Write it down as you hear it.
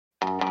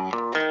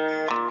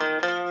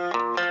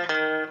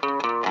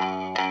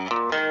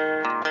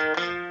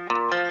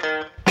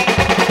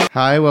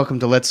Hi, welcome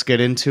to Let's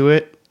Get Into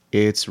It.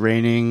 It's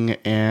raining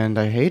and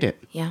I hate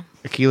it. Yeah.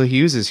 Akilah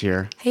Hughes is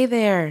here. Hey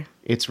there.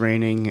 It's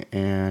raining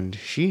and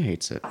she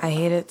hates it. I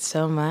hate it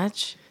so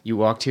much. You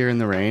walked here in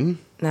the rain?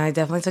 No, I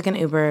definitely took an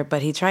Uber,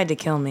 but he tried to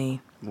kill me.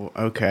 Well,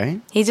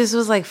 okay. He just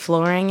was like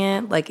flooring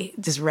it, like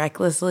just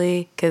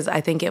recklessly, because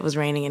I think it was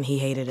raining and he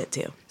hated it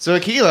too. So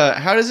Akilah,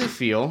 how does it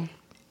feel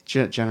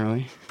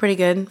generally? Pretty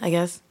good, I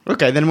guess.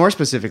 Okay, then more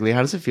specifically,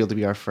 how does it feel to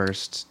be our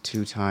first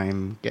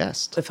two-time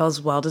guest? It feels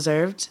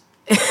well-deserved.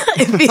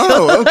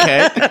 Oh,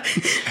 okay.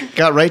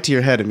 Got right to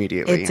your head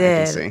immediately. It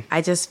did. I can see.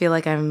 I just feel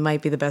like I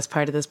might be the best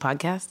part of this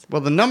podcast. Well,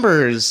 the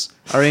numbers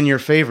are in your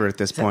favor at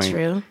this point. Is that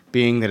true?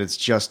 Being that it's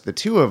just the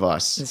two of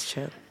us. It's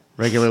true.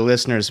 Regular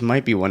listeners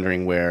might be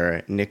wondering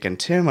where Nick and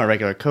Tim, our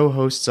regular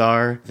co-hosts,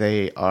 are.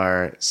 They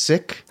are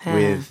sick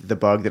with the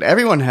bug that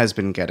everyone has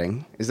been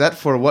getting. Is that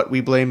for what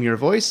we blame your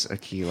voice,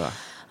 Akilah?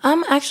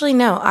 Actually,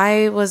 no.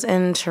 I was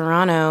in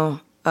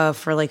Toronto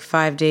for like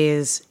 5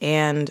 days,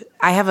 and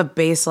I have a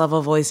bass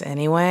level voice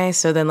anyway.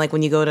 So then, like,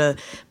 when you go to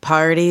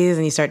parties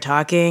and you start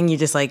talking, you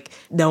just like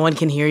no one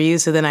can hear you.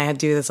 So then I had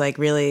to do this like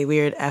really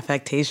weird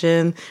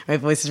affectation. My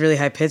voice is really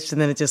high pitched, and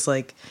then it just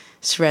like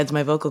shreds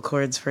my vocal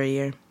cords for a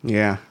year.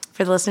 Yeah.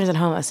 For the listeners at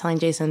home, I was telling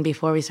Jason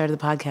before we started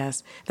the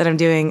podcast that I'm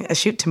doing a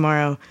shoot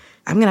tomorrow.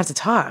 I'm gonna have to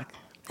talk.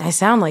 I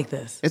sound like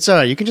this. It's all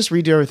right. You can just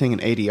redo everything in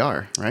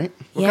ADR, right?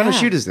 What kind of Yeah.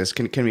 shoot is this?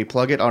 Can we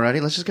plug it already?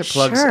 Let's just get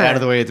plugs Sure. out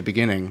of the way at the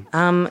beginning.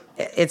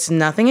 It's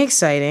nothing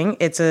exciting.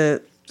 It's a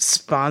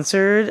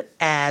sponsored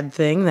ad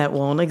thing that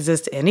won't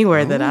exist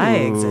anywhere that I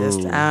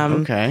exist.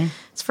 Okay.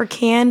 It's for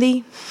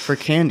candy. For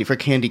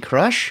Candy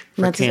Crush?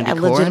 For That's Candy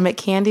Corn? legitimate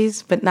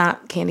candies, but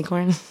not candy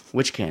corn.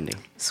 Which candy?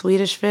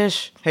 Swedish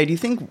Fish. Hey, do you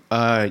think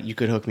you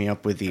could hook me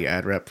up with the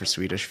ad rep for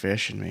Swedish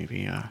Fish and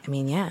maybe I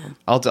mean, yeah.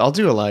 I'll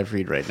do a live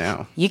read right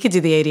now. You could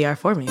do the ADR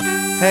for me.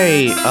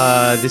 Hey,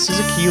 this is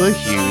Akilah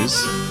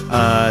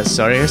Hughes.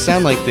 Sorry I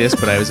sound like this,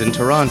 but I was in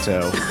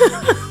Toronto.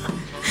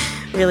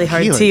 Really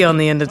hard Akilah. T on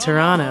the end of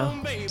Toronto.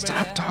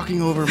 Stop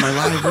talking over my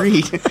live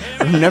read.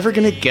 I'm never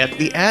gonna get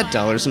the ad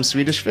dollars from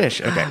Swedish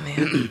Fish. Okay. Oh,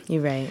 man.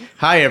 You're right.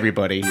 Hi,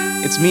 everybody.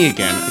 It's me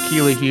again,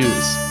 Akilah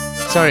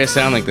Hughes. Sorry I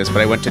sound like this,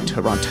 but I went to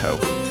Toronto.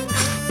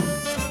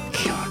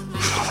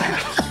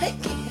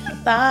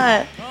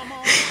 That.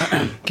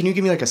 Can you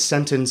give me like a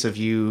sentence of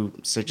you?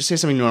 So just say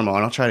something normal,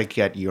 and I'll try to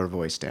get your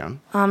voice down.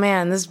 Oh,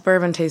 man, this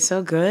bourbon tastes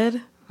so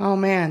good. Oh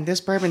man,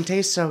 this bourbon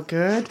tastes so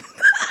good.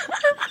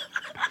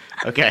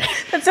 Okay.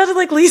 That sounded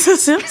like Lisa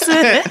Simpson.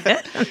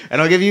 And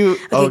I'll give you.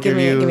 give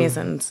me a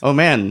sentence. Oh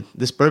man,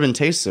 this bourbon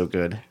tastes so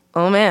good.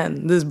 Oh,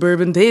 man, this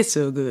bourbon tastes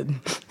so good.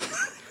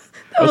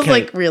 That was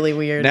like really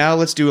weird. Now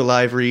let's do a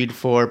live read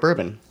for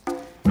bourbon.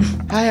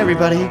 Hi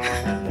everybody,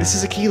 this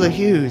is Akilah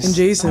Hughes. And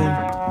Jason,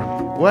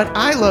 What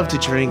I love to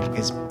drink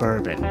is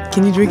bourbon.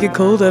 can you drink it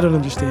cold? I don't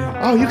understand.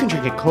 Oh, you can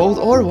drink it cold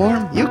or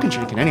warm. You can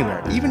drink it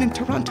anywhere, even in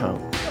Toronto.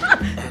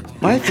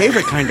 My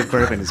favorite kind of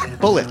bourbon is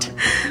Bullet.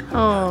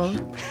 Oh,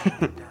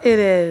 it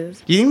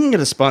is. You can get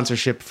a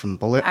sponsorship from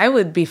Bullet. I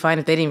would be fine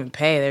if they didn't even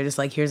pay. They're just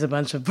like, here's a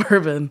bunch of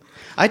bourbon.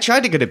 I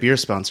tried to get a beer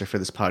sponsor for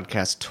this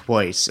podcast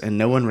twice, and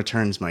no one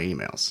returns my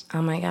emails.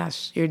 Oh my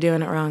gosh, you're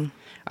doing it wrong.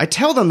 I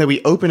tell them that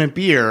we open a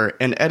beer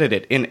and edit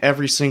it in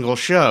every single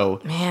show.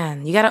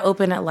 Man, you got to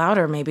open it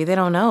louder. Maybe they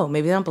don't know.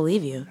 Maybe they don't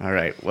believe you. All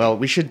right, well,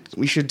 we should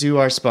do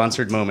our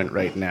sponsored moment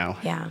right now.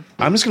 Yeah.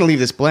 I'm just going to leave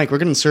this blank. We're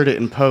going to insert it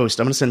in post.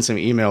 I'm going to send some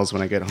emails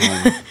when I get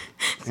home.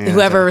 And,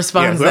 Whoever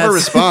responds. Yeah, whoever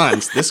that's-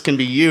 responds. This can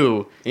be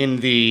you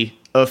in the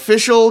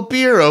official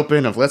beer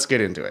open of Let's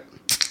Get Into It.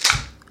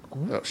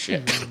 Oh,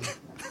 shit.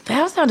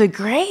 That sounded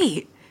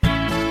great.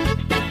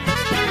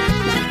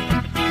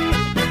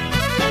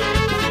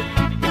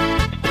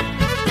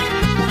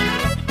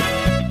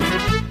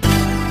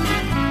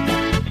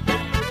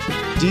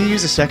 Do you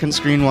use a second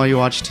screen while you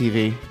watch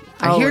TV?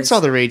 I hear it's Always.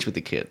 all the rage with the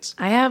kids.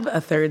 I have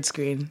a third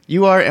screen.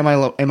 You are, am I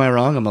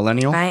wrong, a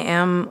millennial? I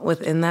am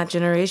within that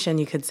generation,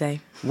 you could say.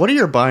 What are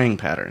your buying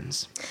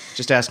patterns?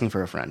 Just asking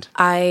for a friend.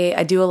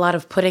 I do a lot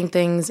of putting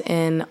things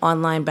in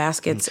online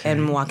baskets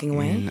and walking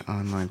away. In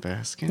online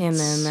baskets. And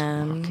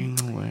then, walking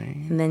away.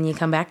 And then you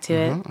come back to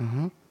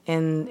it.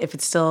 And if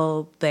it's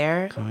still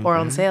there or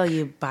on sale,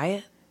 you buy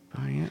it.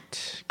 Buy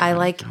it. I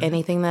like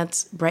anything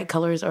that's bright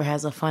colors or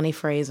has a funny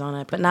phrase on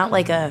it, but not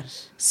like a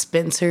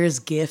Spencer's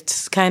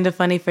Gifts kind of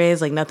funny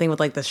phrase, like nothing with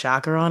like the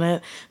shocker on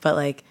it, but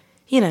like,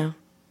 you know,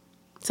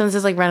 something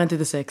says like running through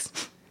the six.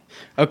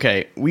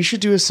 Okay, we should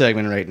do a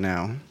segment right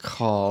now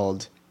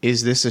called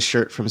Is This a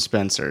Shirt from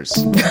Spencer's?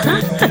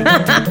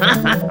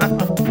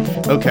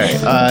 Okay,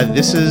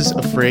 this is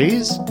a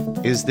phrase.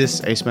 Is this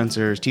a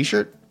Spencer's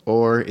t-shirt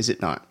or is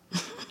it not?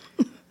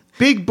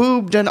 Big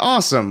boobed and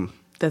awesome.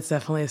 That's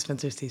definitely a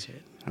Spencer's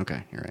t-shirt.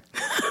 Okay, you're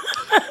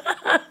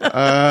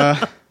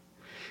right.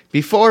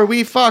 Before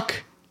we fuck,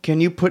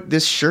 can you put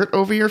this shirt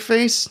over your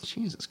face?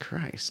 Jesus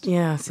Christ.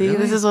 Yeah, see, Really?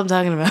 this is what I'm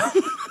talking about.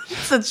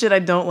 Such shit I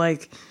don't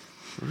like.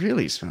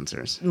 Really,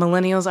 Spencer's?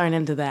 Millennials aren't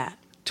into that.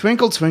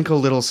 Twinkle, twinkle,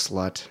 little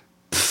slut.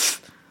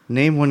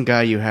 Name one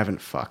guy you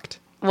haven't fucked.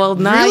 Well,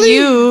 not Really?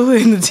 you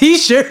in the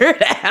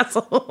t-shirt,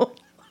 asshole.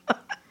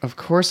 Of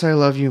course I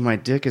love you. My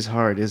dick is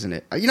hard, isn't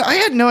it? You know, I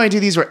had no idea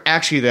these were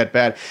actually that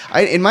bad.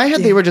 In my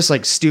head, they were just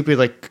like stupid,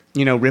 like,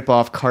 you know, rip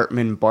off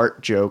Cartman Bart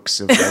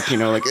jokes of like, you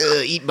know, like,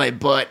 eat my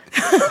butt.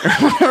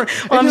 Well,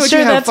 I'm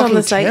sure that's on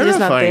the site. You're just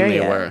not there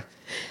yet. Were.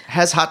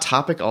 Has Hot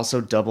Topic also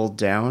doubled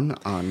down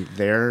on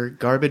their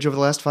garbage over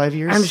the last 5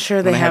 years? I'm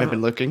sure they haven't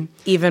been looking.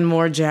 Even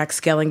more Jack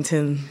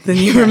Skellington than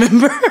you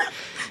remember.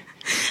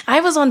 I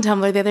was on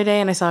Tumblr the other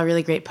day and I saw a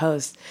really great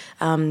post.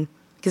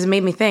 Because it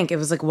made me think. It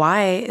was like,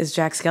 why is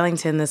Jack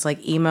Skellington this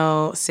like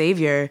emo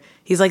savior?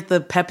 He's like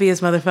the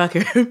peppiest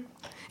motherfucker.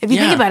 If you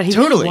think about it, he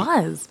really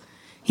was.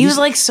 He was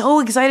like so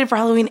excited for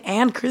Halloween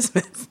and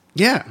Christmas.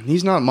 Yeah,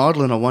 he's not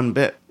modeling a one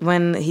bit.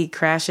 When he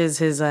crashes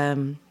his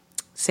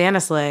Santa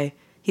sleigh,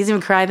 he doesn't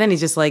even cry then. He's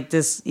just like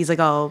this. He's like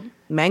all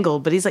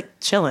mangled, but he's like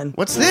chilling.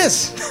 What's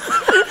this?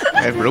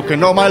 I've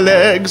broken all my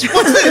legs.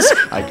 What's this?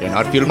 I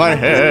cannot feel my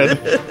head.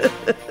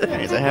 Yeah,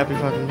 he's a happy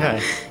fucking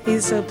guy.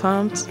 He's so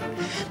pumped.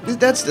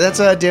 That's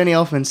Danny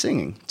Elfman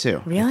singing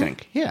too. Really? I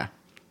think. Yeah.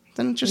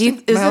 Then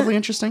interesting. Mildly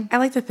interesting. I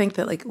like to think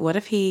that like, what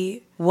if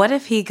he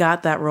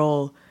got that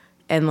role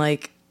and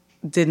like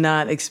did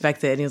not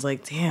expect it, and he was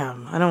like,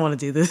 "Damn, I don't want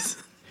to do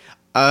this."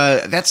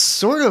 That's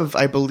sort of,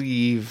 I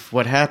believe,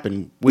 what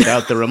happened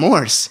without the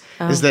remorse.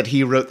 Is that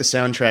he wrote the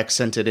soundtrack,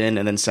 sent it in,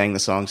 and then sang the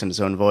songs in his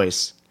own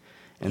voice.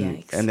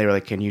 And they were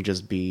like, "Can you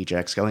just be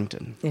Jack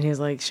Skellington?" And he was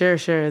like, "Sure,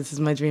 this is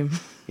my dream."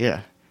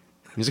 Yeah.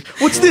 He's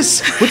like, "What's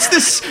this? What's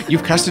this?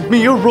 You've casted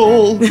me a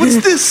role.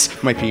 What's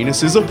this? My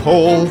penis is a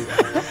pole."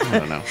 I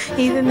don't know.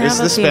 He didn't have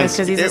a penis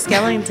because he's a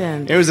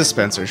skeleton. It was a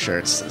Spencer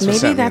shirt. So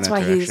maybe that's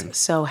why he's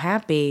so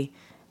happy.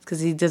 Because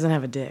he doesn't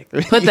have a dick.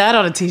 Put that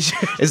on a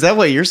t-shirt. Is that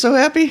why you're so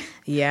happy?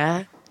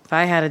 Yeah. If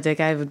I had a dick,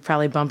 I would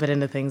probably bump it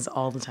into things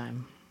all the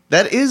time.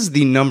 That is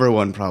the number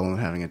one problem of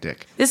having a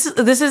dick. This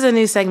is a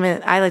new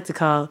segment I like to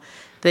call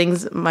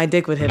things my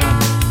dick would hit on.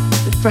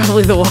 It's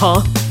probably the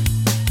wall.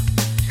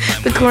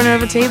 The corner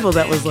of a table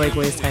that was like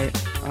waist height.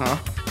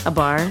 A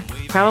bar.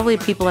 Probably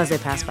people as they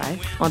pass by.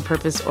 On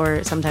purpose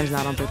or sometimes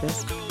not on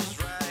purpose.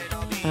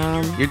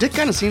 Your dick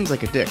kind of seems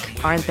like a dick.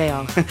 Aren't they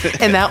all?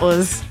 And that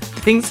was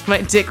things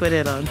my dick would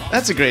hit on.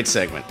 That's a great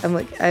segment. I'm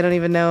like, I don't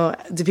even know.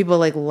 Do people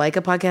like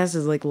a podcast?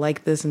 Is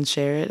like this and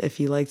share it if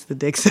you liked the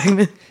dick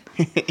segment?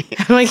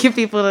 How do I get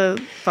people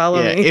to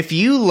follow me? If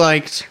you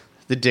liked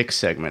the dick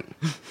segment,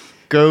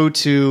 go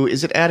to,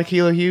 is it at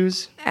Akilah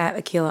Hughes? At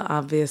Akilah,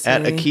 obviously.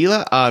 At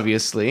Akilah,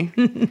 obviously.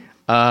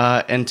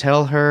 And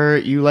tell her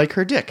you like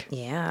her dick.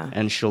 Yeah.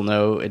 And she'll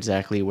know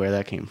exactly where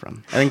that came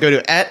from. And then go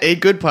to at A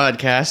Good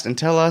Podcast and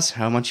tell us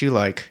how much you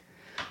like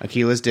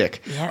Akilah's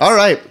dick. Yes. All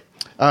right.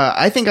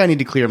 I think I need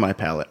to clear my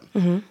palate.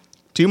 Mm-hmm.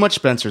 Too much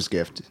Spencer's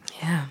Gift.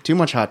 Yeah. Too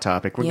much Hot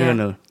Topic. We're going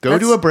to go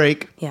to a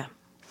break. Yeah.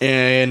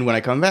 And when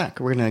I come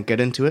back, we're going to get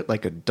into it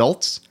like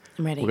adults.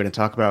 I'm ready. We're going to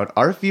talk about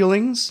our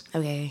feelings.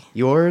 Okay.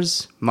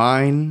 Yours,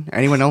 mine,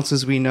 anyone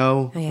else's we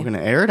know. Okay. We're going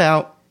to air it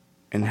out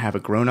and have a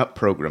grown-up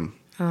program.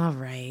 All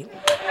right.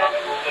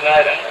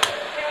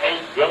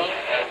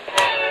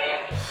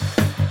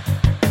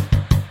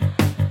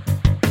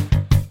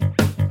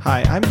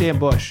 Hi, I'm Dan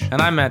Bush.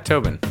 And I'm Matt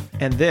Tobin.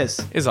 And this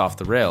is Off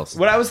the Rails.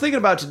 What I was thinking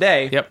about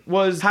today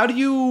was how do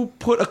you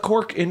put a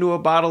cork into a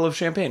bottle of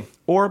champagne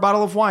or a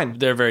bottle of wine?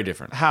 They're very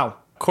different. How?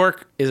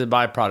 Cork is a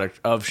byproduct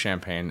of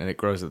champagne and it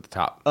grows at the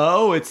top.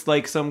 Oh, it's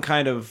like some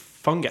kind of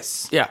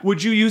fungus. Yeah.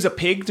 Would you use a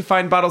pig to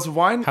find bottles of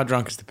wine? How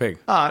drunk is the pig?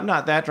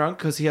 Not that drunk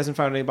because he hasn't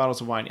found any bottles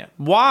of wine yet.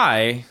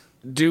 Why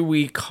do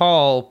we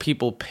call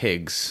people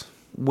pigs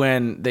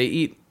when they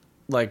eat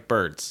like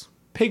birds?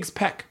 Pig's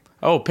peck.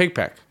 Oh, pig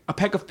peck. A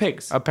peck of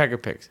pigs. A peck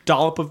of pigs.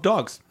 Dollop of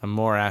dogs. A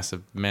morass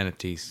of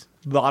manatees.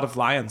 Lot of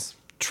lions.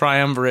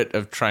 Triumvirate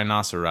of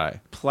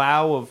trinosaurii.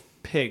 Plow of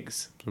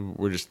pigs.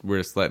 We're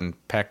just letting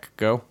peck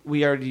go?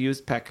 We already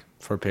used peck.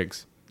 For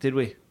pigs. Did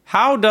we?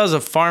 How does a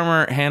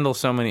farmer handle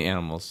so many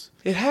animals?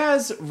 It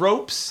has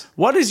ropes.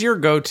 What is your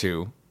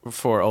go-to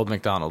for Old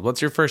MacDonald? What's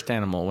your first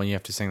animal when you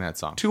have to sing that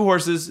song? 2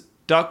 horses,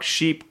 duck,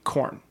 sheep,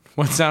 corn.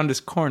 What sound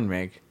does corn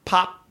make?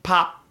 Pop,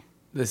 pop.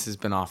 This has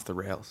been Off the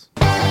Rails.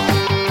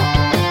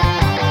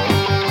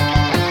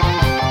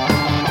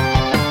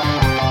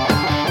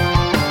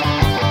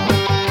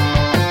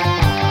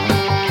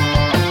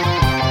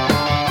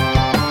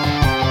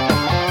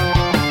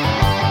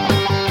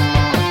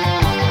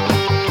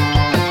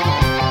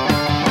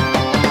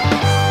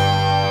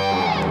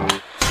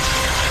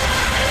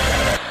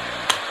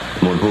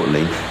 More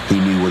importantly, he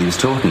knew what he was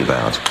talking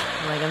about.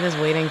 Like, I'm just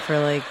waiting for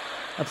like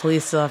a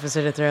police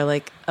officer to throw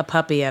like a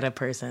puppy at a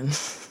person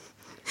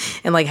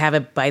and like have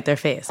it bite their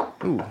face.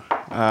 Ooh.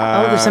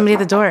 Oh, there's somebody at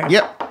the door.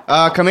 Yep.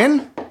 Come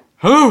in.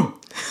 Who?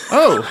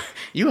 Oh,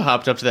 you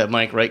hopped up to that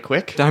mic right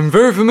quick. I'm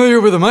very familiar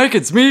with the mic.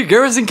 It's me,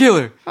 Garrison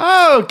Keeler.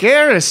 Oh,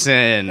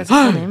 Garrison. That's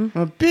his name.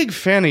 I'm a big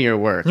fan of your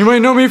work. You might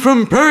know me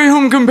from Prairie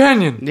Home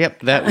Companion.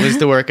 Yep, that was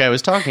the work I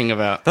was talking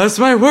about. That's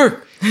my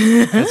work.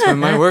 That's been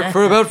my work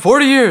for about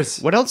 40 years.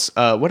 What else?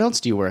 What else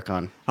do you work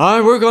on?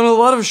 I work on a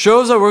lot of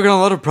shows. I work on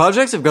a lot of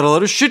projects. I've got a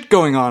lot of shit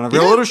going on. I've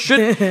got a lot of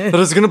shit that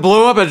is going to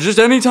blow up at just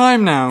any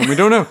time now. We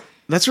don't know.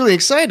 That's really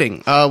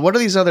exciting. What are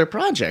these other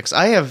projects?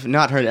 I have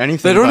not heard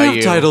anything. They don't by have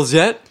you. titles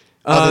yet.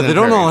 Other than They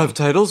don't all Perry. have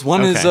titles.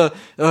 One Okay.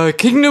 is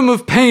Kingdom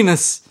of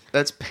Penis.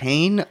 That's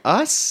Pain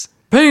Us.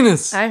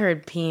 Penis. I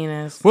heard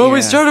penis. Well, we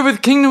Yeah. started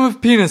with Kingdom of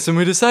Penis, and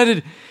we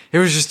decided it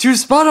was just too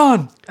spot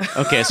on.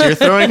 Okay, so you're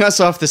throwing us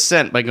off the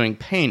scent by going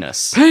Pain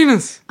Us.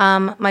 Penis.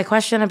 My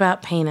question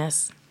about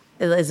penis.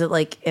 Is it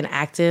like an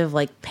active,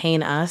 like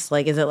pain us?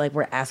 Like, is it like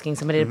we're asking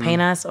somebody to pain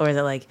us? Or is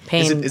it like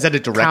pain, is that a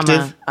directive?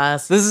 comma,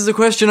 us? This is a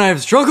question I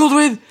have struggled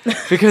with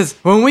because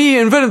when we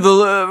invented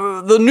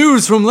the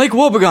news from Lake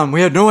Wobegon,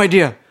 we had no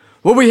idea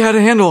what we had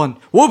a handle on.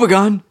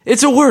 Wobegon,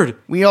 it's a word.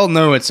 We all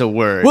know it's a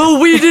word. Well,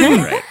 we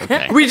didn't.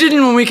 okay. We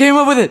didn't when we came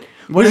up with it.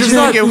 What we did just you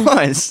think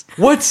thought, it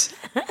was?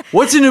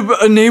 what's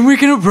a name we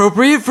can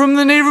appropriate from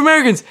the Native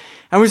Americans?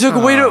 And we took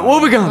away to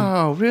Wobegon.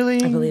 Oh,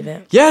 really? I believe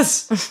it.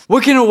 Yes.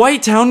 What can a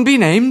white town be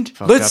named?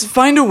 Let's up.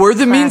 find a word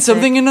that means Classic.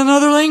 something in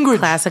another language.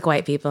 Classic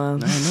white people.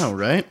 I know,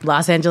 right?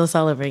 Los Angeles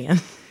all over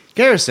again.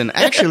 Garrison,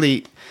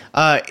 actually,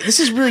 this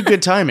is really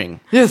good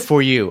timing Yes.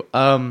 for you.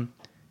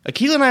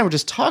 Akila and I were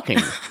just talking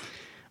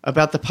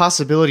about the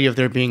possibility of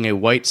there being a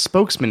white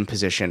spokesman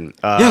position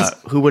Yes.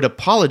 who would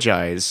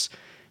apologize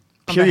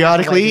behalf of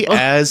periodically white people.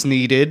 as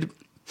needed,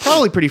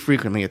 probably pretty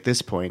frequently at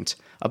this point,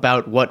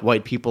 about what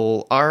white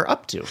people are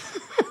up to.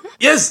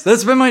 Yes,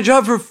 that's been my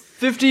job for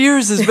 50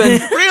 years has been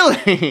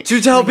Really?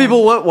 to tell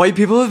people what white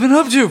people have been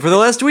up to for the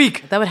last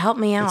week. That would help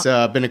me out.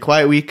 It's been a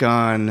quiet week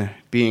on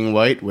being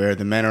white, where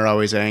the men are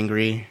always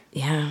angry,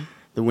 Yeah,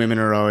 the women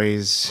are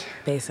always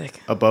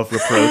basic. above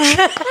reproach.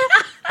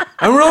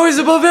 And we're always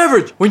above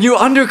average. When you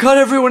undercut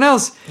everyone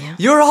else, Yeah.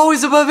 you're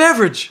always above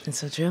average. That's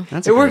so true.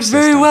 That's It a great works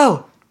very system.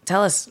 well.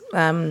 Tell us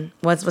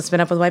what's been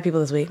up with white people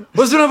this week.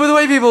 What's been up with the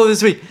white people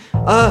this week?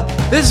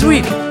 This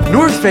week,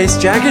 North Face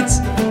jackets,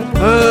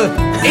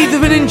 eighth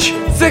of an inch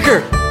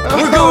thicker.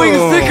 We're going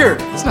thicker.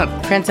 It's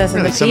not Princess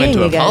and really the something King,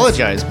 to you guys.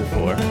 apologize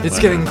before. It's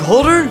but- getting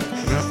colder.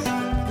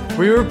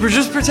 We were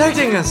just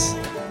protecting us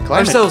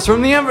Climate. ourselves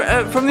from the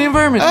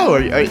environment. Oh,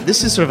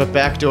 this is sort of a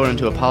backdoor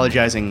into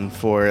apologizing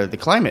for the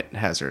climate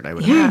hazard, I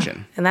would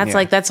imagine. And that's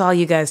Yeah. that's all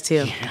you guys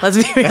too. Let's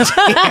be real.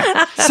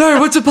 Sorry,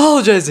 what's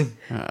apologizing?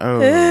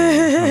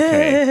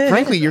 Okay.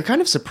 Frankly, you're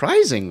kind of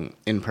surprising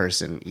in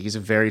person. He's a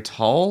very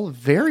tall,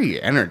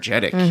 very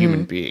energetic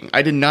human being.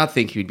 I did not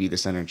think he'd be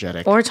this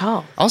energetic. Or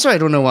tall. Also, I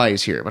don't know why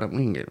he's here, but we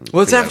can get.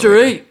 Well, it's figure that after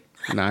out later.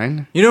 8.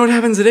 9? You know what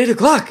happens at 8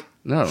 o'clock?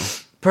 No.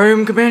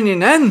 Premium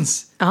Companion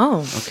ends.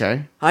 Oh,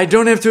 Okay. I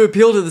don't have to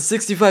appeal to the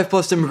 65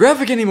 plus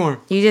demographic anymore.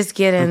 you just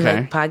get in Okay.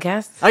 like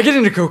podcasts. I get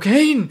into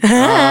cocaine.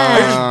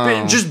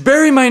 I just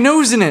bury my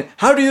nose in it.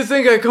 How do you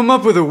think I come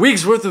up with a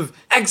week's worth of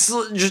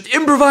excellent, just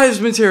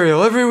improvised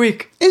material every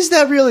week? Is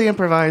that really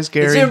improvised,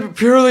 Gary? It's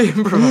purely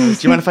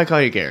improvised. Do you mind if I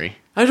call you Gary?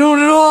 I don't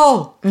at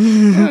all.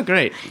 Oh,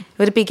 great.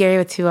 Would it be Gary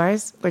with 2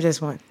 R's or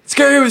just one? It's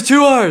Gary with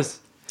 2 R's.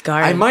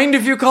 Gary. I mind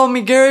if you call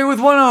me Gary with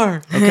 1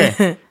 R.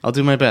 Okay. I'll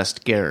do my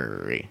best,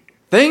 Gary.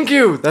 Thank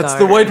you. That's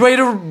the Gary. white way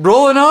to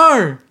roll an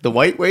R. The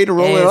white way to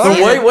roll it He's- off?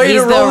 The white way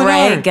He's to roll the an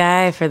right R.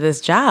 guy for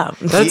this job.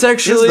 That's He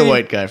actually is the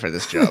white guy for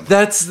this job.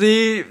 That's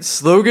the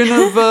slogan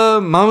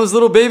of Mama's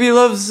Little Baby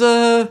Loves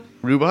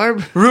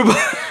Rhubarb? Rhubarb.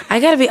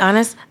 I gotta be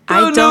honest. I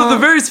Oh don't. no, the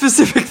very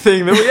specific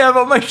thing that we have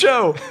on my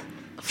show.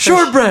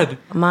 Shortbread.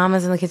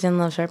 Mama's in the kitchen,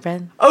 love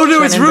shortbread. Oh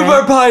no, it's Shortbread.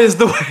 rhubarb pie is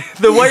the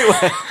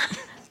white way.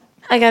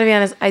 I gotta be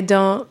honest.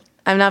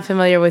 I'm not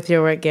familiar with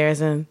your work,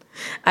 Garrison.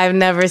 I've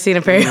never seen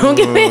a Prairie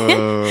Homecoming.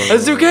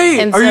 That's okay.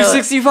 And Are you so-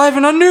 65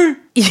 and under?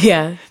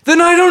 Yeah. Then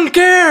I don't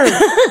care.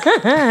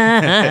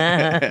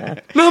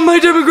 Not my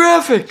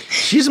demographic.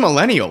 She's a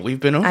millennial. We've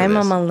been over I'm a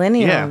this.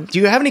 millennial. Yeah. Do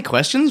you have any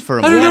questions for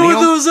a I don't know millennial?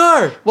 what those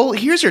are. Well,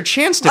 here's your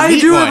chance to I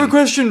meet do one. have a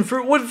question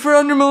for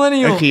under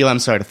millennial. Akil, I'm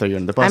sorry to throw you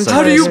under the bus. I'm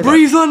How do sorry. you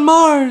breathe on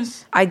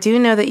Mars? I do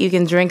know that you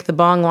can drink the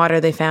bong water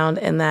they found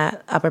in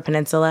that Upper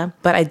Peninsula,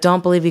 but I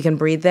don't believe you can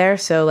breathe there.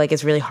 So, like,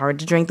 it's really hard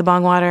to drink the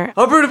bong water.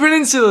 Upper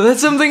Peninsula.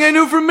 That's something I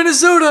know from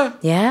Minnesota.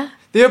 Yeah.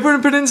 The Upper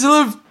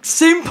Peninsula of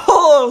St.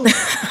 Paul.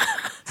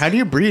 How do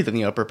you breathe in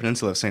the Upper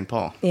Peninsula of St.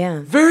 Paul?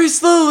 Yeah. Very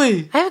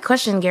slowly. I have a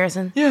question,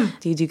 Garrison. Yeah.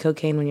 Do you do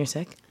cocaine when you're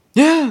sick?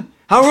 Yeah.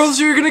 How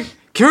else are you gonna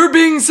cure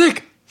being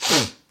sick?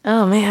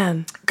 Oh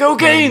man.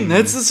 Cocaine.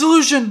 That's the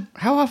solution.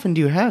 How often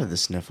do you have the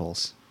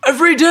sniffles?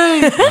 Every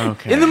day.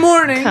 Okay. In the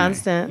morning.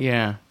 Constant.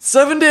 Yeah.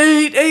 7 to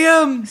 8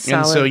 a.m. Solid.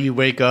 And so you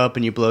wake up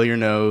and you blow your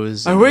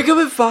nose. I wake up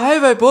at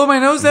 5. I blow my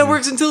nose. That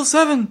works until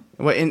 7.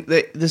 Well,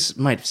 this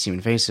might seem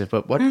invasive,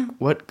 but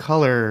what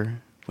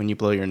color when you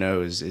blow your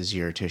nose is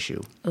your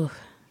tissue?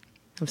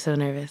 I'm so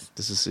nervous.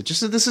 This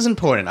is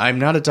important. I'm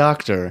not a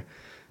doctor,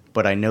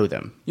 but I know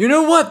them. You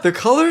know what? The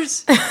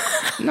colors?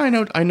 No,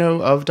 I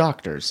know of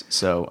doctors,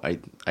 so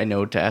I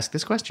know to ask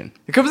this question.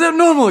 It comes out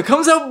normal. It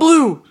comes out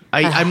blue.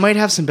 I might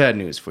have some bad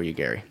news for you,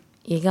 Gary.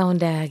 You're gonna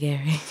die,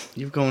 Gary.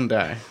 You're going to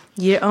die.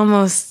 You're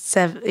almost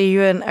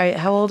 7.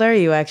 How old are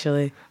you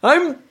actually?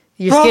 I'm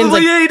Your probably skin's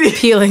like 80.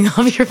 peeling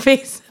off your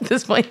face at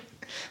this point.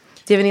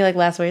 Do you have any like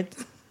last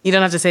words? You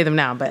don't have to say them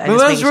now, but My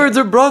last words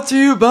are brought to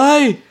you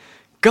by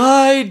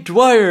Guy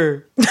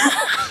Dwyer.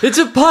 It's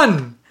a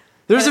pun.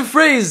 There's a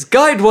phrase,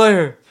 Guy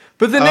Dwyer.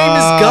 But the name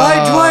is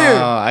Guy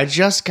Dwyer. I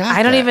just got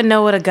I don't that. even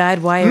know what a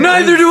guide wire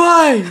Neither is. do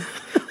I.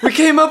 We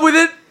came up with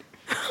it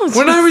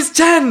when I was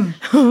 10.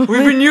 We've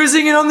been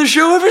using it on the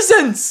show ever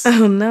since.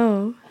 Oh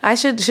no.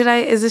 Should I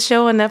is this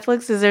show on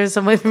Netflix? Is there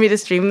some way for me to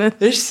stream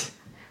this?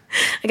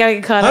 I gotta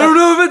get caught up. I don't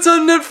know if it's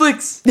on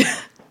Netflix.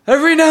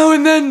 Every now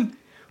and then,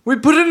 we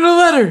put it in a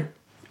letter.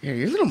 Yeah,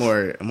 you're a little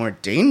more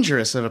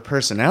dangerous of a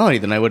personality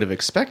than I would have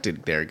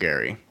expected there,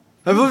 Gary.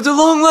 I've lived a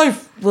long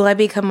life. Will I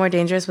become more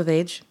dangerous with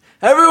age?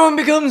 Everyone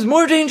becomes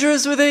more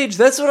dangerous with age.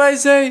 That's what I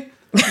say.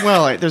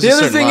 Well, there's The a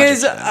other certain thing logic is,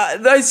 to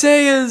that. I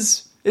say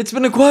is, it's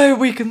been a quiet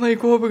week in Lake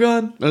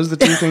Wobegon. Those are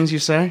the two things you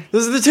say?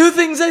 Those are the two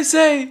things I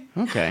say.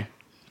 Okay.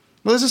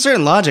 Well, there's a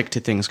certain logic to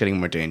things getting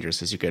more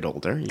dangerous as you get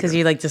older. Because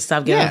you like to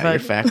stop giving Yeah, a your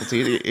fuck.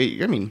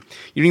 faculty. I mean,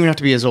 you don't even have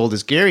to be as old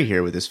as Gary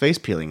here with his face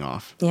peeling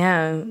off.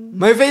 Yeah.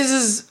 My face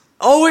is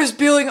always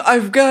peeling. I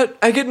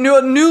get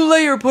a new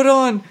layer put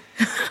on.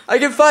 I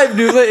get 5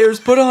 new layers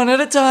put on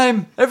at a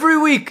time every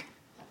week.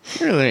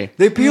 Really?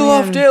 They peel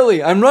off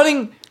daily. I'm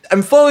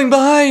falling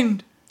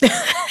behind.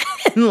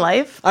 In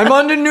life? I'm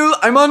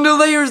onto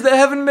layers that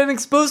haven't been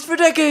exposed for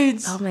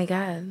decades. Oh my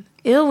god.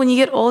 Ew, when you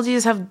get old you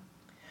just have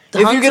If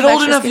you hunks get of old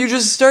extra enough, skin. you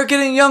just start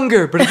getting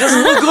younger, but it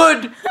doesn't look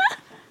good.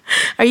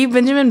 Are you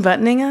Benjamin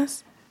Buttoning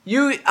us?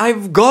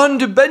 I've gone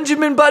to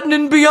Benjamin Button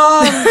and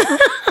beyond.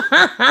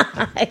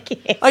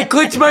 I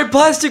clicked my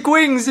plastic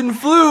wings and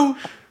flew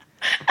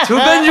to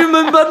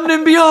Benjamin Button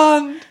and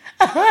beyond.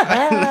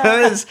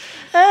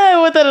 I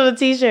want that on a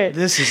t-shirt.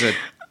 That's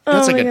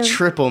Oh like my a God.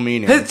 triple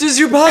meaning. Does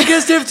your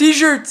podcast have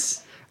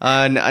t-shirts?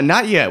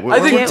 Not yet. I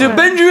think Get to one.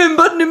 Benjamin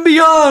Button and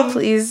beyond.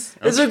 Please,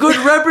 It's a good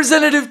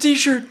representative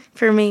t-shirt.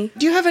 for me.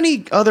 Do you have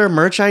any other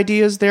merch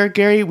ideas there,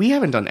 Gary? We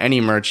haven't done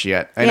any merch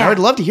yet. And Yeah. I would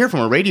love to hear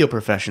from a radio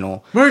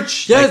professional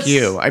Merch, yes. like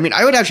you. I mean,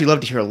 I would actually love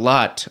to hear a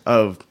lot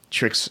of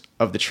tricks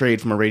of the trade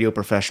from a radio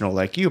professional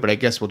like you, but I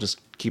guess we'll just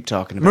keep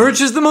talking about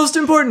Merch is the most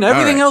important.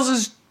 Everything right. else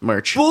is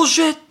merch.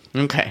 bullshit.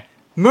 Okay.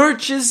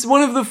 Merch is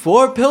one of the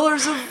 4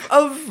 pillars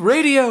of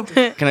radio.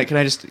 Can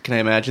I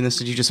imagine this?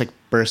 Did you just like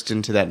burst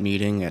into that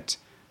meeting at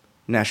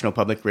National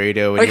Public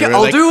Radio and you were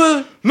I'll like, do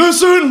a...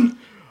 "Listen,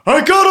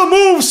 I gotta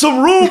move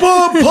some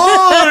rhubarb pie.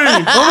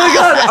 Oh my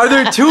god, are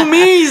there 2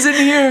 me's in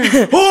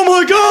here? Oh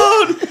my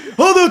god,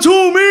 are there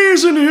 2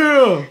 me's in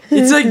here?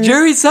 It's like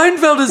Jerry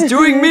Seinfeld is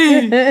doing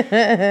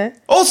me.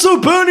 Also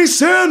Bernie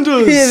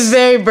Sanders." It's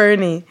very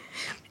Bernie.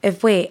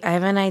 Wait, I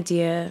have an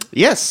idea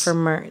Yes. for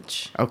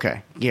merch.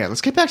 Okay. Yeah, let's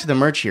get back to the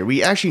merch here.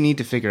 We actually need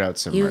to figure out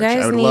some You merch. I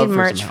guys would need love some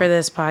merch help. for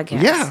this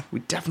podcast. Yeah, we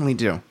definitely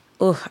do.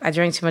 Ooh, I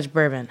drank too much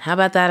bourbon. How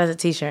about that as a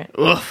t-shirt?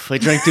 Oof, I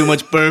drank too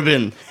much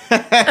bourbon.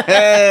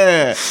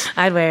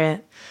 I'd wear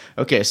it.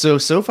 Okay, so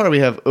far we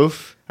have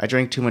oof, I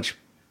drank too much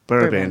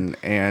bourbon,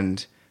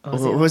 and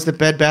what was the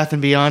Bed Bath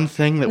 & Beyond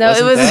thing that No,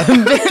 it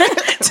wasn't was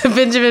that? to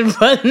Benjamin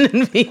Button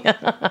and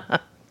beyond.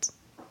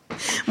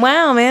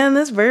 Wow, man,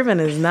 this bourbon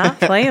is not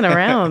playing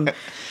around.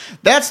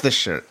 That's the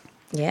shirt.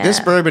 Yeah. This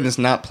bourbon is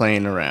not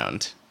playing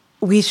around.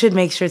 We should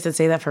make shirts that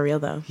say that for real,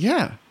 though.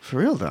 Yeah, for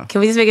real though.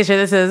 Can we just make a shirt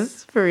that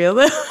says for real,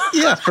 though?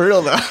 Yeah, for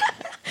real though.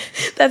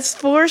 That's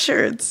 4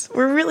 shirts.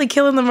 We're really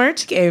killing the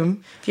merch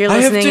game. If you're I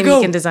have listening to and go.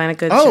 you can design a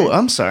good Oh, shirt.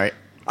 I'm sorry.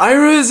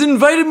 Ira has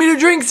invited me to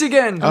drinks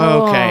again.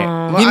 Okay.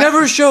 Well, He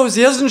never shows.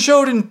 He hasn't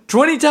showed in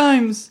 20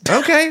 times.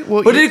 Okay.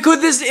 Well, But it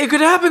could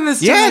happen this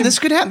time. yeah, this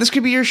could happen. This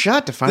could be your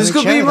shot to finally This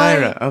could chat be with my-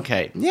 Ira.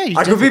 Okay. Yeah, you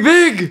I could be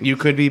big. You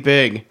could be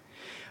big.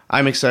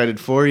 I'm excited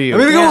for you.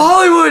 I'm gonna go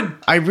Hollywood.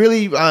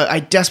 I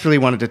desperately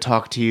wanted to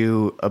talk to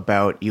you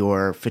about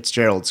your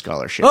Fitzgerald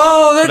scholarship.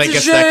 Oh, that's But I a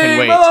guess shame. that can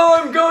wait.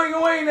 Oh, I'm going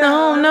away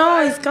now. Oh,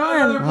 no, he's I've got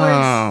another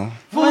gone. place.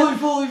 Oh,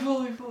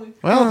 Fully.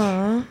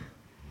 well,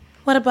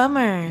 What a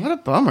bummer. what a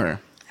bummer.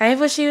 I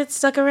wish you had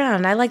stuck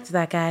around. I liked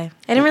that guy.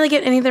 I didn't really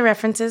get any of the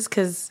references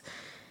because,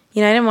 I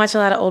didn't watch a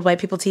lot of old white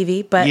people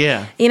TV. But,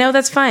 Yeah.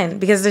 that's fine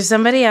because there's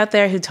somebody out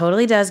there who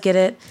totally does get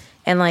it.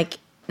 And,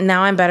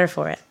 now I'm better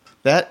for it.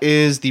 That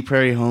is the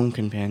Prairie Home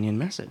Companion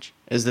message,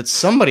 is that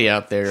somebody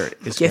out there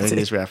is Gets getting it.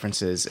 these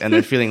references and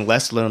they're feeling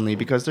less lonely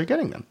because they're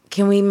getting them.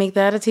 Can we make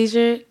that a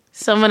t-shirt?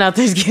 Someone out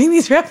there's getting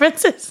these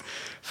references.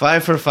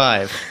 5 for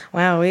 5.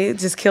 Wow, we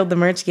just killed the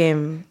merch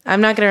game. I'm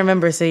not going to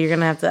remember, so you're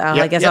going to have to,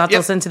 I guess I'll have to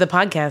listen to the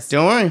podcast.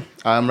 Don't worry.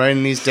 I'm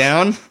writing these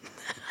down.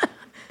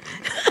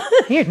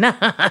 You're not.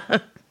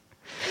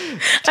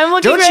 I'm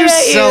looking Don't right you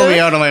at you. sell me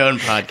out on my own I'm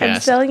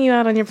podcast. selling you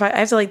out on your podcast. I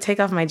have to take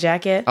off my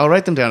jacket. I'll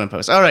write them down in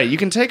post. All right, you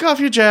can take off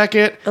your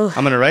jacket. Ugh.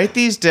 I'm going to write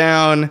these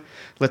down.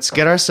 Let's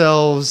get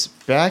ourselves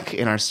back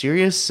in our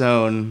serious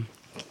zone,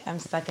 I'm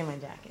stuck in my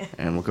jacket.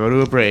 and we'll go to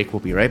a break. We'll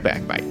be right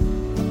back. Bye.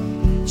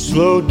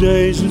 Slow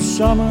days of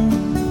summer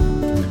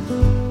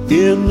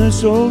in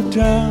this old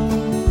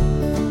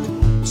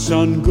town.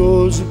 Sun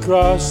goes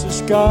across the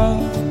sky.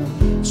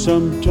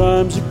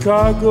 Sometimes a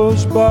car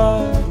goes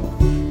by.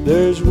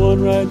 There's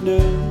one right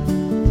now.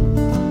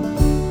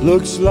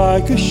 Looks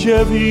like a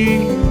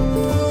Chevy.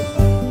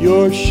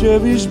 Your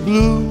Chevy's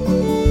blue.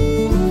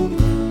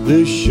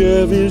 This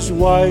Chevy's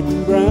white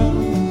and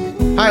brown.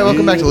 Hi,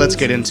 welcome back to Let's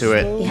Get Into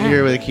It. Yeah.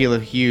 Here with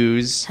Akilah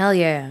Hughes. Hell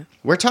yeah.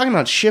 We're talking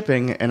about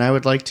shipping, and I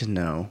would like to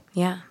know,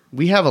 Yeah.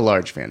 we have a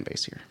large fan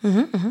base here.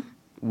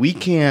 We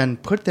can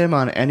put them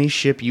on any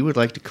ship you would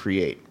like to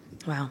create.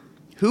 Wow.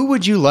 Who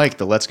would you like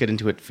the Let's Get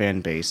Into It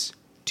fan base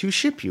to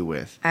ship you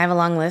with? I have a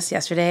long list.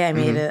 Yesterday, I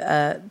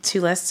made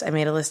two lists. I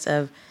made a list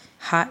of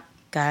hot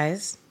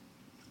guys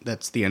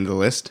That's the end of the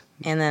list.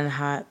 and then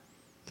hot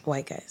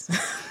white guys.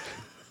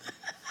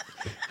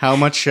 How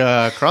much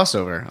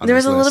crossover on There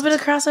this was a little list? bit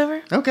of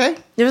crossover. Okay.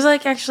 There was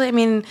actually,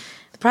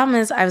 the problem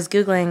is I was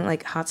Googling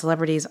like hot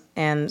celebrities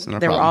and no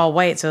they were problem. all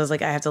white. So I was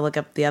like, I have to look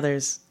up the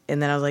others.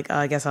 And then I was like, oh,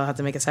 I guess I'll have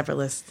to make a separate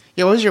list.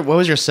 Yeah, what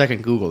was your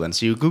second Google then?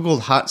 So you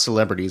Googled hot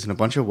celebrities and a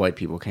bunch of white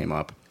people came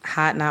up.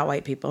 Hot, not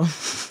white people.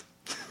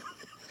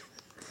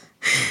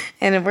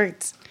 And it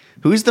worked.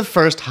 Who's the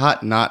first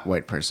hot not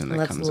white person that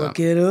Let's comes look up?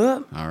 it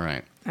up. All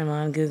right. I'm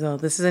on Google.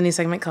 This is a new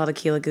segment called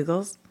Akilah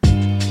Googles.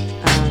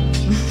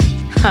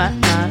 Hot,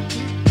 not.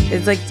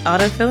 It's like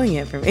auto-filling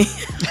it for me.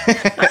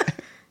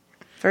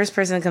 First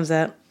person that comes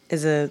out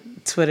is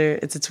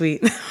it's a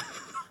tweet.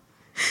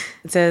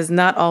 It says,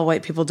 not all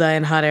white people die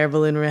in hot air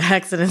balloon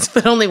accidents,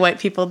 but only white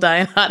people die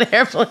in hot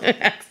air balloon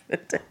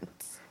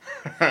accidents.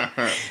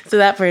 So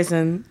that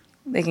person,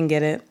 they can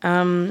get it. I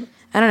don't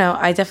know.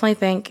 I definitely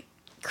think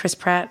Chris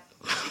Pratt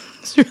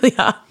is really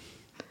hot.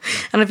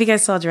 I don't know if you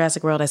guys saw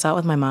Jurassic World. I saw it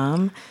with my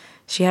mom.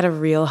 She had a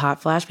real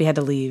hot flash. We had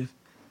to leave.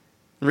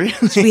 Really?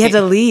 We had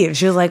to leave.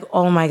 She was like,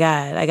 "Oh my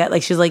god!"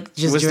 She was like,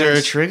 "Just." Was there a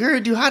drenched.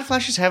 trigger? Do hot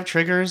flashes have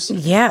triggers?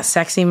 Yeah,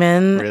 sexy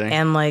men Really?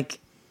 and like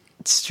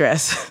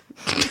stress.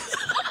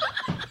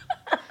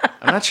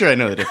 I'm not sure I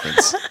know the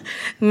difference.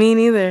 Me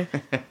neither.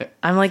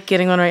 I'm like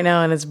getting one right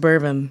now, and it's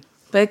bourbon,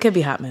 but it could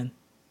be hot men.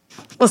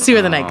 We'll see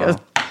where the night goes.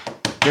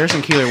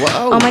 Garrison Keillor.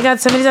 Whoa. Oh my god,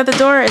 somebody's at the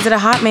door. Is it a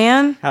hot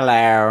man?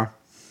 Hello.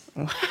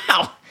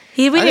 Wow.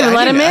 We didn't even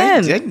let him in.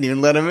 I didn't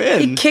even let him in.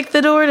 He kicked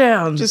the door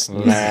down.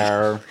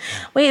 Hello.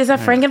 Wait, is that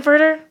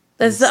Frankenfurter?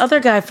 That's the other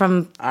guy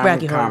from I'm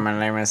Rocky Horror.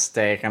 commonly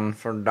mistaken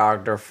for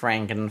Dr.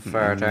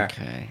 Frankenfurter.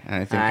 Okay.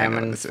 I think I I'm know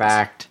what in this is.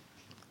 fact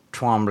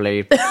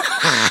Twombly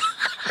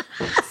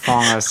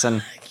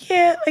Fongerson.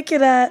 I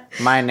cannot.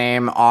 My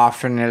name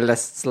often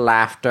elicits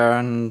laughter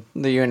in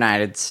the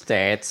United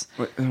States.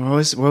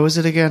 What was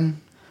it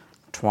again?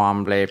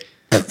 Twombly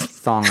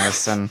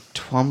Thongerson.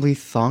 Twombly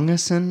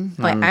Thongerson?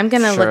 Wait, I'm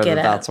gonna sure look it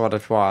that up. That's what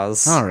it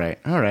was. All right.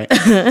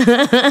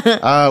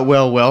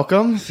 Well,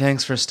 welcome.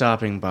 Thanks for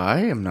stopping by.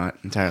 I'm not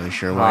entirely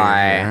sure why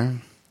Hi. you're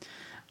here.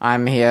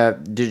 I'm here.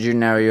 Did you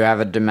know you have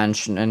an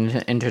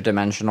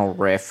interdimensional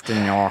rift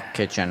in your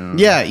kitchen?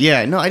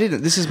 Yeah. No, I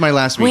didn't. This is my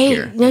last week Wait,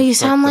 here. no, you It's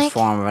sound the like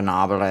form of an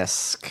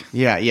obelisk.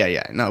 Yeah.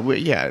 No,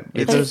 yeah.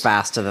 It's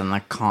faster than the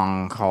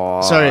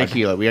Concorde. Sorry,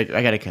 Akilah.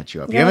 I got to catch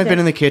you up. You haven't been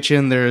in the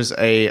kitchen. There's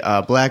a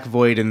black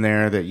void in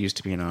there that used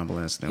to be an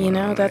obelisk. Then went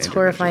on that's an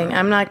horrifying. interdimensional-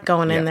 I'm not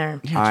going in Yeah.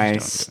 there. Yeah, I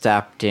just don't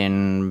stepped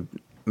in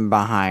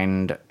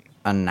behind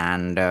a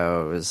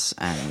Nando's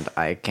and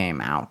I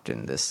came out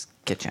in this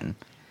kitchen.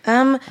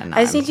 And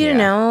I just I'm need you to here.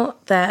 know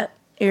that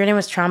your name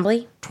was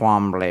Trombley.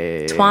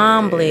 Twombly.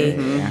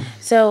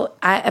 So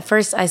at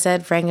first I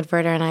said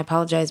Frankenfurter, and I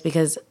apologize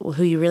because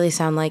who you really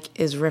sound like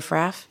is Riff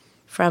Raff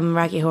from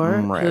Rocky Horror,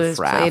 who is Riff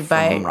Raff played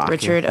by from Rocky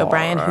Richard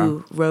O'Brien, Horror.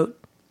 who wrote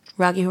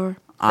Rocky Horror.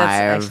 That's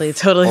I've actually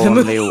totally the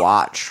only movie.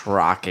 watched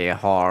Rocky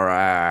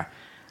Horror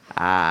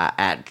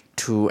at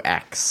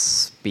 2x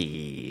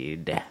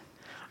speed.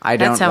 I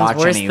don't sounds watch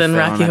worse any than film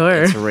Rocky at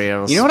Horror. its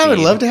real You know what I would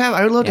speed. love to have?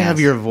 I would love to have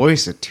Yes. your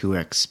voice at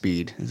 2x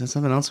speed. Is that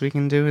something else we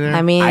can do there?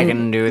 I mean, I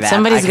can do that.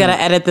 Somebody's I got to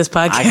can- edit this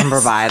podcast. I can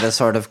provide a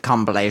sort of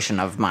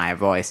compilation of my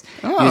voice.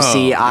 Oh, you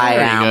see, I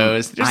there he am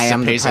goes. There's I some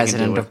am the pace I can do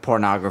president with. of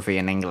pornography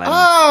in England.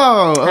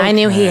 Oh, I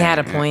knew he okay. had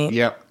a point.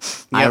 Yep.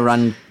 I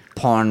run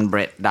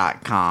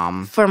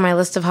pornbrit.com. For my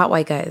list of hot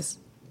white guys,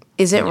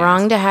 is it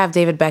wrong to have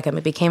David Beckham?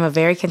 It became a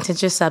very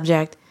contentious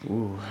subject.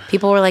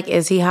 People were like,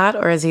 is he hot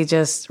or is he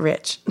just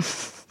rich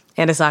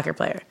and a soccer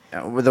player?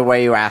 The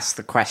way you ask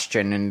the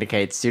question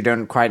indicates you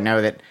don't quite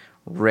know that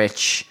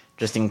rich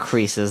just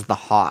increases the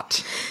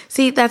hot.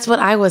 See, that's what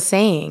I was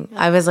saying.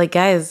 I was like,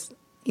 guys,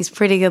 he's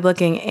pretty good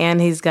looking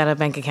and he's got a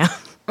bank account.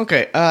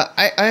 Okay,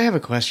 I have a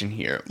question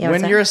here. Yeah, what's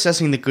when that? you're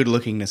assessing the good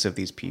lookingness of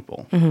these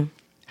people,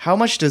 how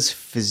much does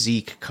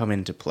physique come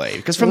into play?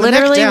 Because from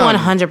Literally the neck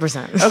down,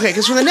 100%. Okay,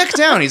 because from the neck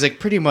down, he's like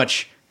pretty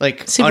much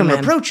like Superman.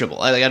 unreproachable.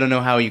 I don't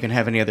know how you can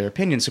have any other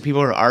opinion. So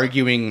people are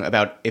arguing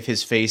about if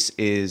his face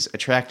is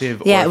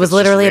attractive. Yeah, or it was if it's just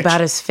literally rich.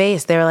 about his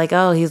face. They were like,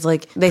 "Oh, he's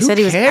like." They Who said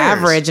he was cares?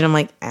 average, and I'm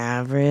like,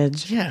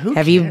 "Average? Yeah, who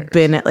have you cares?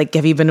 been at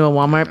Have you been to a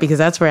Walmart? Because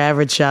that's where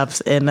average shops.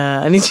 And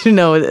I need you to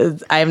know,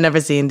 I have never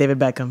seen David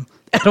Beckham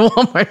at a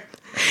Walmart.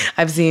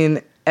 I've seen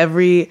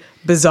every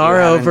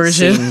Bizarro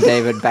version. Seen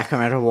David Beckham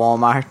at a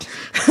Walmart.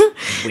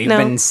 We've No.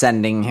 been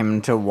sending him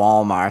to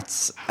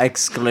Walmarts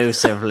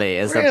exclusively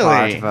as a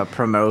part Really? of a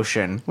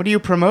promotion What are you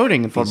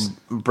promoting? for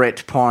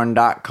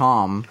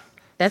Britporn.com.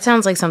 That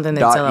sounds like something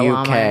they'd sell at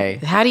 .uk.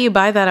 Walmart. How do you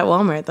buy that at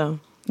Walmart though?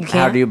 You can't.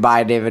 How do you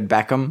buy David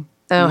Beckham?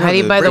 Oh, how do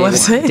you buy the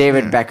website?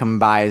 David Beckham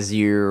buys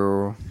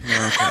you.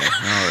 Okay,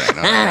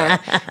 all right.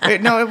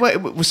 Wait,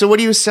 no, so what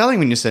are you selling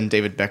when you send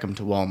David Beckham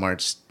to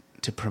Walmart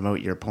to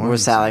promote your porn? We're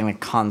selling the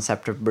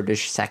concept of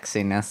British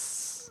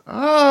sexiness.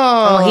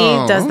 Oh,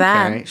 he does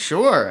that. okay,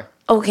 sure.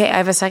 Okay, I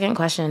have a second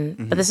question,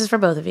 but this is for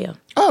both of you.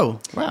 Oh,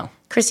 wow.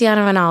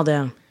 Cristiano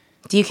Ronaldo.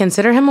 Do you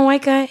consider him a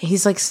white guy?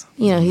 He's like,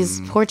 he's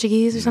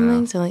Portuguese or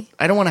something. So like,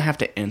 I don't want to have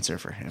to answer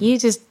for him. you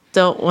just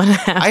don't want to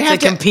have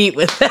to compete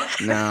with that.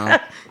 No.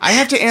 I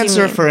have to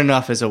answer for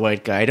enough as a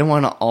white guy. I don't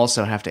want to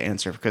also have to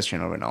answer for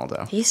Cristiano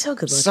Ronaldo. He's so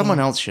good looking. Someone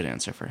else should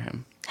answer for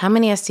him. How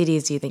many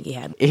STDs do you think he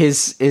had?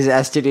 Is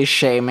STD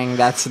shaming?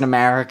 That's an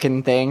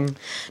American thing.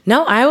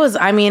 No,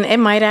 it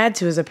might add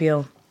to his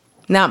appeal.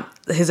 Not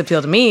his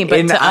appeal to me,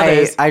 but to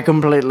others. I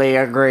completely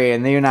agree.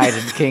 In the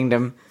United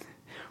Kingdom,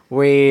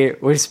 we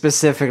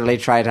specifically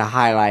try to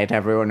highlight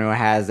everyone who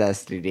has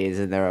STDs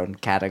in their own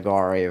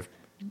category of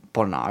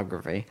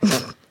pornography.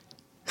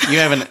 You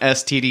have an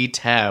STD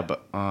tab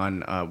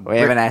on. We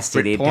have an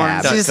STD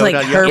tab. It's just like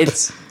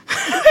herp.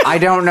 I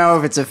don't know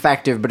if it's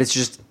effective, but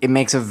it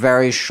makes a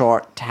very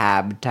short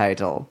tab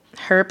title.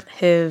 Herp,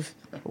 HIV.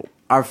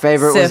 Our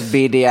favorite was Sif.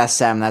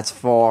 BDSM. That's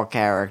 4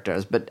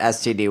 characters, but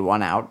STD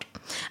won out.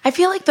 I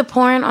feel like the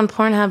porn on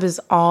Pornhub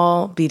is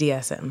all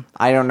BDSM.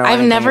 I don't know. I've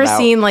anything never about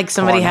seen like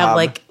somebody Pornhub. have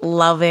like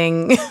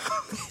loving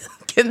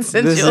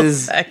consensual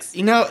sex.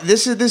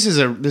 This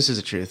is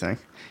a true thing.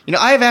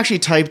 I have actually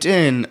typed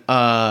in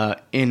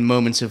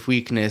moments of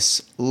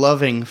weakness,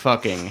 loving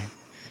fucking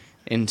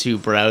into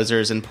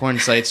browsers and porn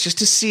sites just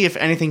to see if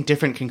anything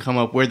different can come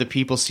up where the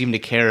people seem to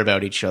care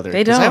about each other.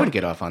 They 'Cause I don't. would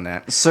get off on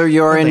that. So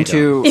you're But they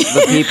into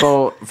the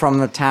people from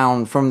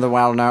the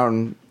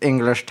well-known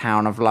English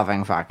town of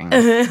loving fucking. I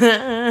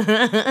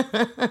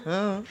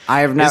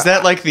have never. Is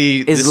that like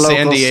the is San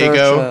local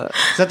Diego? search,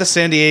 Is that the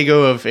San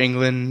Diego of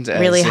England? As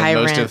Really in high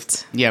most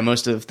rent.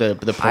 most of the I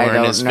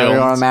porn is don't know your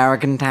filmed.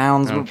 American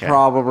towns, but Okay.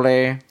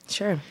 probably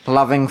Sure.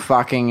 loving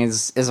fucking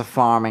is a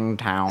farming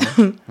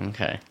town.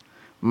 Okay.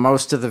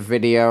 Most of the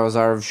videos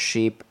are of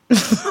sheep The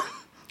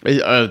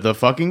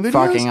fucking videos?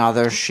 fucking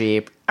other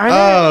sheep. Are there?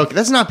 Oh,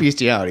 that's not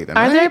bestiality then.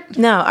 Are right? there?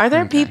 No. Are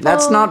there people?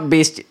 That's not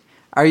beast.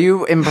 Are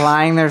you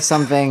implying there's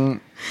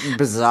something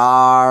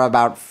bizarre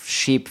about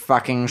sheep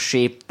fucking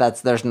sheep?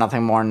 There's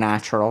nothing more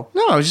natural.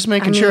 No, I was just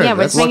making I mean, sure. yeah,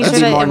 we're That's making could sure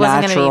be that more it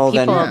wasn't natural going to be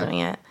than- people Yeah. doing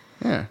it.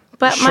 yeah.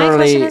 But my Surely,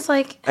 question is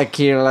like,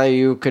 Akila,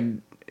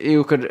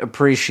 you could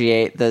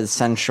appreciate the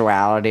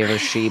sensuality of a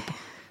sheep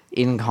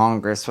in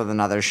Congress with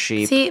another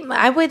sheep. see,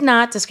 I would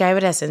not describe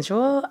it as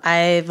sensual.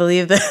 I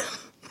believe that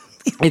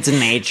It's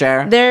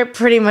nature. they're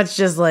pretty much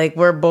just like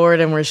we're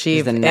bored and we're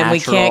sheep The and we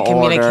natural can't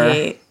order.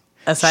 communicate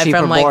aside Sheep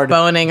from are like bored.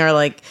 boning or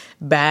like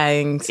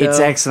bang. So. It's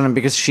excellent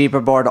because sheep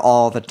are bored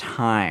all the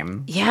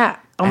time. Yeah.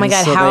 Oh my And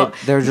god. so How?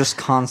 they're just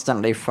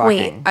constantly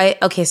fucking.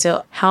 Okay.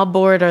 So how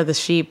bored are the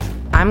sheep?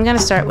 I'm gonna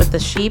start with the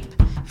sheep.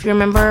 If you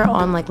remember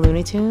on like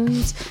Looney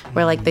Tunes,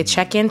 where like they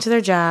check into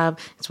their job,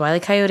 it's Wile E.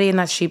 Coyote and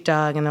that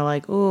sheepdog, and they're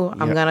like, "Ooh,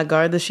 I'm gonna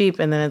guard the sheep,"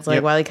 and then it's like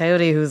Yep. Wile E.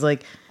 Coyote who's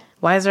like,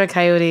 "Why is there a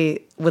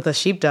coyote with a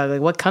sheepdog?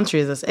 Like, what country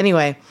is this?"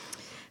 Anyway,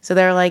 so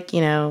they're like,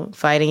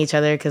 fighting each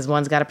other because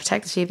one's got to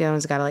protect the sheep, the other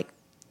one's got to like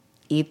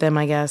eat them,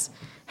 I guess.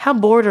 How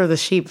bored are the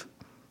sheep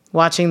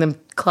watching them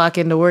clock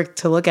into work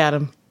to look at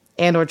them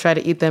and or try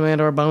to eat them and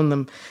or bone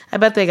them? I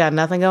bet they got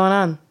nothing going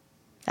on.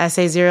 I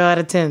say 0 out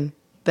of 10.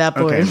 That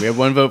bored. Okay, we have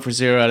one vote for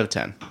 0 out of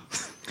 10.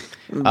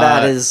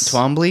 That is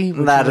Twombly?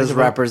 Would That you like is to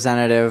vote?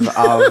 representative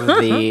of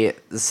the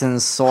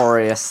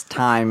censorious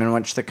time in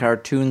which the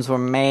cartoons were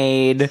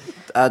made,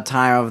 a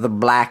time of the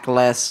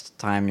blacklist,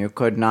 time you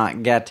could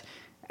not get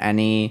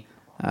any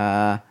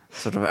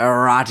sort of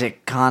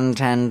erotic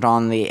content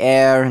on the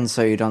air, and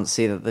so you don't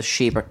see that the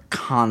sheep are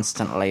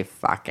constantly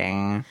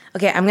fucking.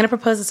 Okay, I'm going to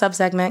propose a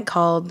subsegment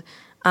called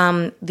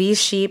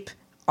These Sheep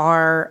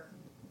Are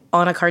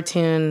on a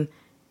Cartoon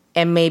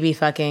and Maybe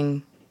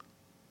Fucking.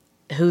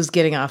 Who's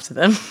getting off to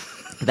them?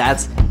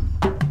 That's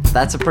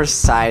a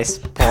precise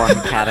porn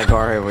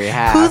category we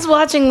have. Who's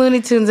watching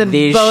Looney Tunes and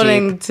These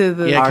boning sheep to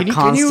the... Yeah, are can you-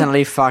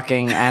 constantly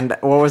fucking, and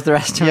what was the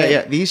rest of Yeah, it?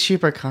 yeah. These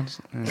sheep are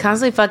constant.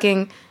 Constantly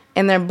fucking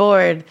and they're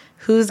bored.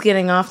 Who's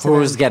getting off to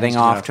Who's them? getting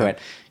off to it?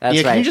 That's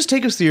Yeah, right. can you just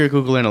take us through your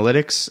Google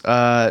Analytics,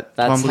 That's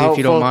Twombly, if you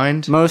helpful. don't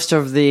mind? Most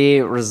of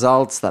the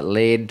results that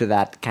lead to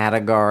that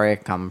category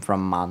come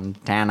from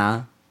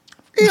Montana.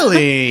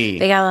 Really?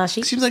 They got a lot of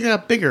sheep? Seems like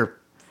a bigger...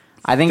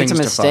 I think it's a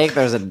Things to mistake. fuck.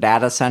 There's a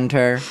data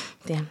center.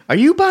 Damn. Are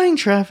you buying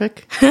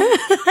traffic?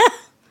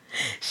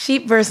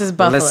 Sheep versus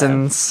buffalo.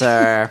 Listen,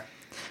 sir,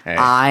 Hey.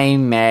 I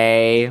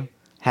may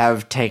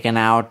have taken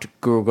out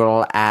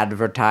Google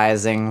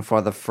advertising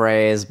for the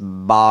phrase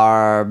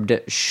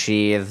barbed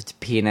sheathed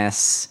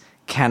penis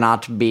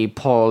cannot be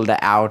pulled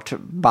out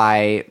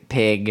by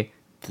pig.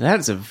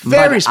 That is a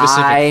very But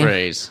specific I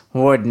phrase.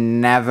 Would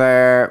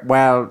never.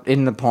 Well,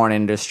 in the porn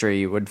industry,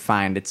 you would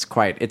find it's.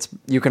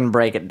 You can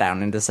break it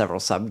down into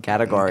several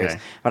subcategories. Okay.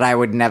 But I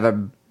would never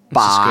just good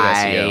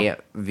buy SEO.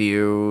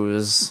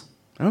 views.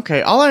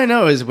 Okay, all I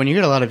know is when you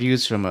get a lot of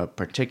views from a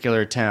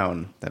particular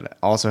town that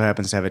also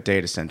happens to have a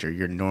data center,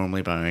 you're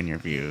normally buying your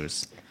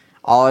views.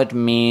 All it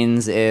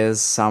means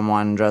is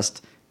someone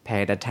just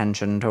paid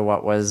attention to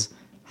what was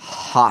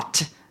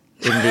hot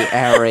in the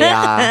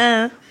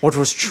area, what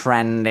was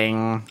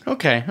trending.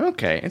 Okay.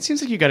 It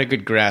seems like you got a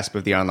good grasp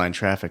of the online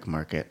traffic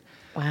market.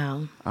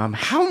 Wow.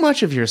 How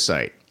much of your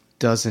site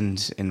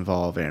doesn't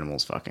involve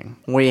animals fucking?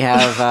 We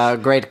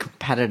have great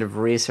competitive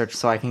research,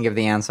 so I can give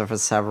the answer for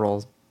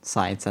several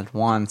sites at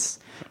once.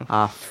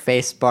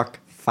 Facebook,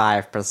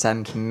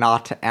 5%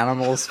 not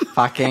animals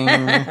fucking.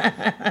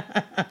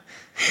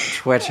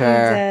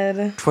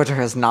 Twitter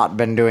has not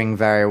been doing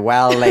very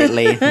well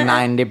lately.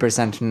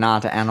 90%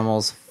 not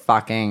animals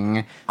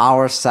fucking.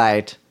 Our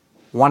site,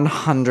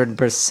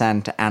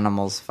 100%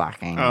 animals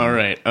fucking. All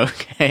right.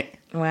 Okay.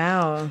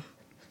 Wow.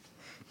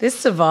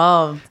 This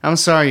evolved. I'm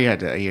sorry you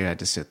had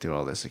to sit through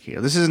all this,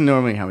 Akio. This isn't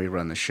normally how we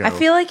run the show. I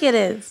feel like it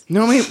is.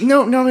 Normally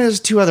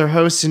there's 2 other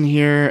hosts in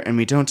here, and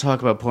we don't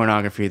talk about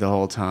pornography the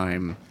whole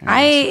time.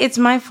 It's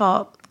my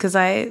fault because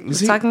I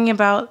was talking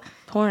about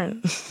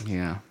porn.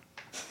 Yeah.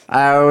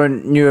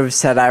 You have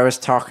said I was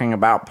talking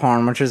about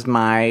porn, which is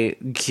my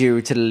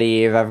cue to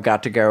leave. I've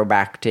got to go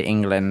back to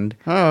England.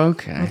 Oh,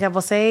 okay. Okay,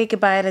 we'll say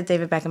goodbye to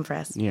David Beckham for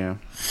us. Yeah.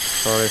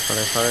 Sorry.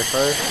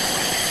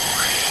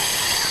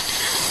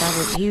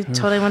 You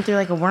totally went through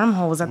like a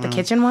wormhole. Was that the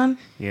kitchen one?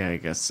 Yeah, I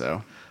guess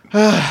so.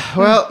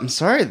 Well, I'm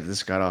sorry that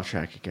this got off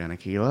track again,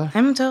 Akila.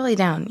 I'm totally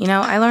down.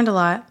 I learned a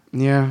lot.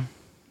 Yeah.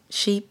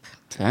 Sheep.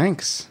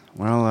 Thanks.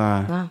 Well,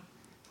 Wow.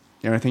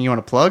 anything you want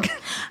to plug?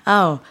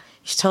 Oh,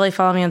 you should totally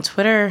follow me on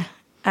Twitter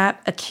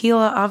at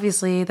Akila,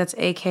 obviously. That's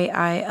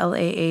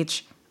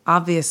AKILAH,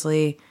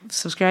 obviously.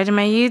 Subscribe to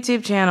my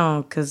YouTube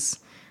channel because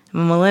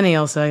I'm a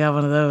millennial, so I got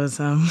one of those.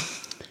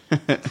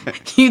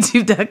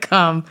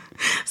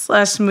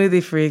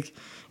 YouTube.com/SmoothieFreak.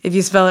 If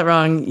you spell it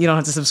wrong, you don't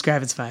have to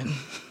subscribe. It's fine.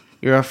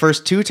 You're our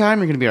first 2-time.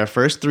 You're going to be our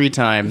first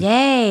 3-time.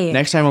 Yay!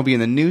 Next time we'll be in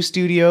the new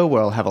studio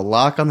where I'll have a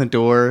lock on the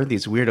door.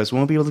 These weirdos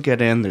won't be able to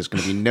get in. There's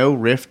going to be no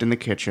rift in the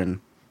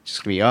kitchen. It's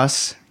just going to be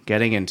us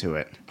getting into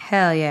it.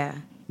 Hell yeah.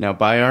 Now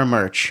buy our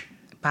merch.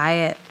 Buy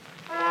it.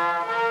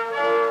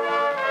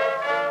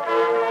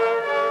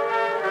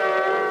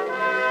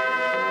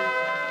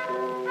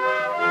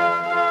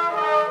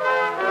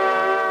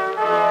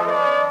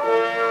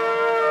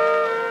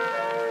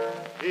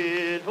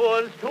 It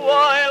was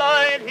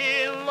twilight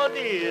in the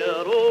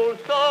dear old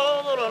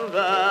southern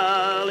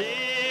valley.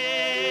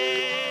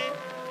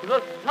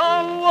 The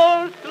sun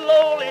was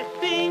slowly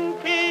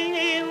sinking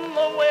in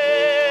the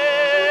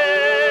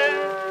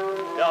west.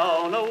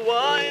 Down a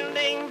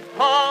winding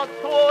path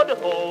toward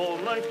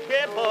home a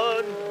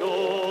shepherd's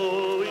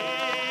going.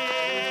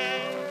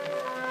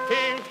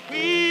 His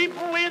sheep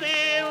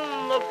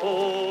within the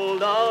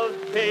fold are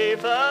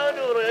safe at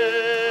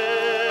rest.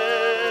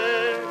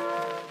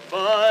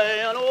 By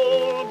an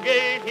old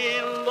gate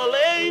in the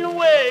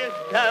laneway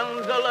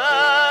stands a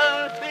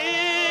lassie.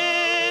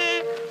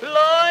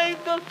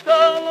 Like the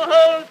sun,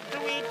 her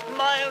sweet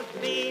smile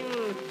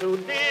seems to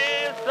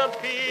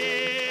disappear.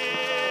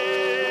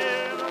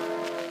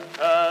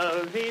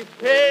 As he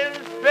says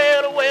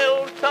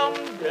farewell,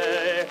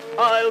 someday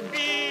I'll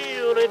be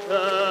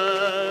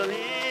returning.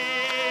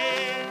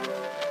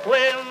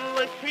 When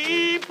the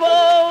sheep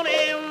are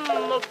in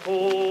the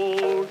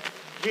fold,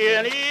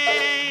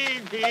 Jenny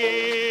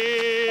dear.